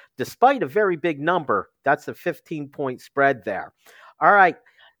Bulldogs, despite a very big number. That's a 15-point spread there. All right,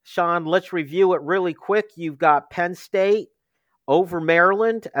 Sean, let's review it really quick. You've got Penn State over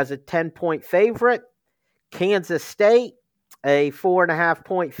Maryland as a 10-point favorite. Kansas State, a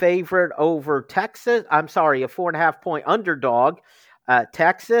 4.5-point favorite over Texas. I'm sorry, a 4.5-point underdog.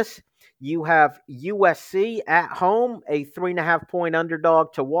 Texas. You have USC at home, a 3.5-point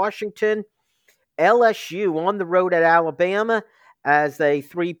underdog to Washington. LSU on the road at Alabama as a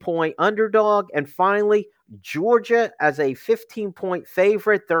 3-point underdog. And finally, Georgia as a 15-point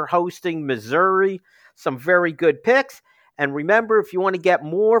favorite. They're hosting Missouri. Some very good picks. And remember, if you want to get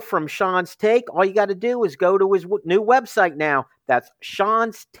more from Sean's Take, all you got to do is go to his new website now. That's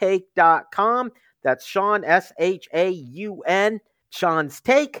Sean'sTake.com. That's Sean, S-H-A-U-N, Sean's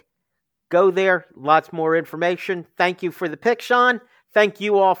Take. Go there. Lots more information. Thank you for the pick, Sean. Thank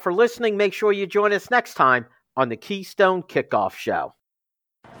you all for listening. Make sure you join us next time on the Keystone Kickoff Show.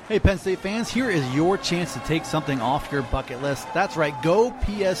 Hey, Penn State fans, here is your chance to take something off your bucket list. That's right, Go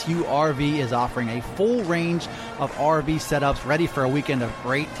PSU RV is offering a full range of RV setups ready for a weekend of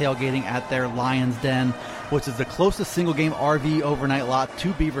great tailgating at their Lions Den, which is the closest single-game RV overnight lot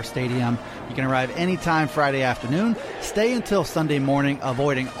to Beaver Stadium. You can arrive anytime Friday afternoon, stay until Sunday morning,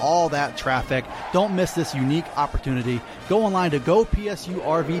 avoiding all that traffic. Don't miss this unique opportunity. Go online to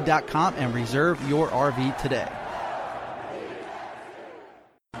gopsurv.com and reserve your RV today.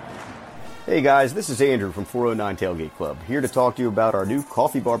 Hey guys, this is Andrew from 409 Tailgate Club, here to talk to you about our new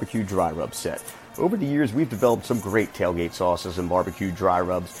Coffee Barbecue Dry Rub set. Over the years, we've developed some great tailgate sauces and barbecue dry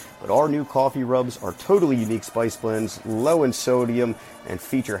rubs, but our new coffee rubs are totally unique spice blends, low in sodium, and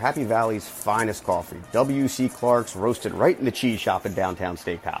feature Happy Valley's finest coffee, W.C. Clark's, roasted right in the cheese shop in downtown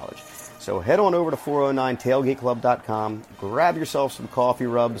State College. So head on over to 409tailgateclub.com, grab yourself some coffee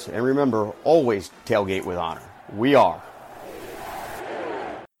rubs, and remember, always tailgate with honor. We are.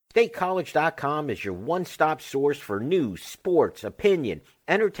 StateCollege.com is your one-stop source for news, sports, opinion,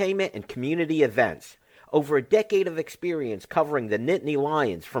 entertainment, and community events. Over a decade of experience covering the Nittany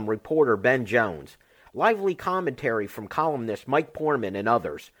Lions from reporter Ben Jones. Lively commentary from columnist Mike Poorman and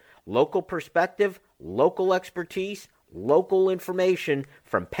others. Local perspective, local expertise, local information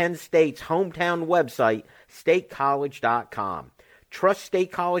from Penn State's hometown website, StateCollege.com.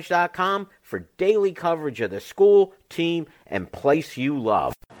 TrustStateCollege.com for daily coverage of the school, team, and place you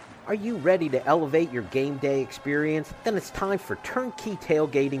love. Are you ready to elevate your game day experience? Then it's time for turnkey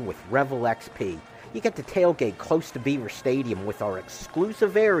tailgating with Revel XP. You get to tailgate close to Beaver Stadium with our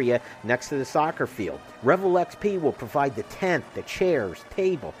exclusive area next to the soccer field. Revel XP will provide the tent, the chairs,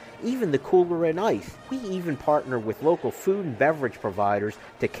 table, even the cooler and ice. We even partner with local food and beverage providers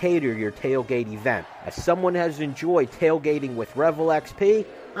to cater your tailgate event. As someone has enjoyed tailgating with Revel XP,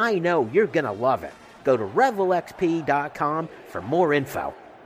 I know you're going to love it. Go to revelxp.com for more info.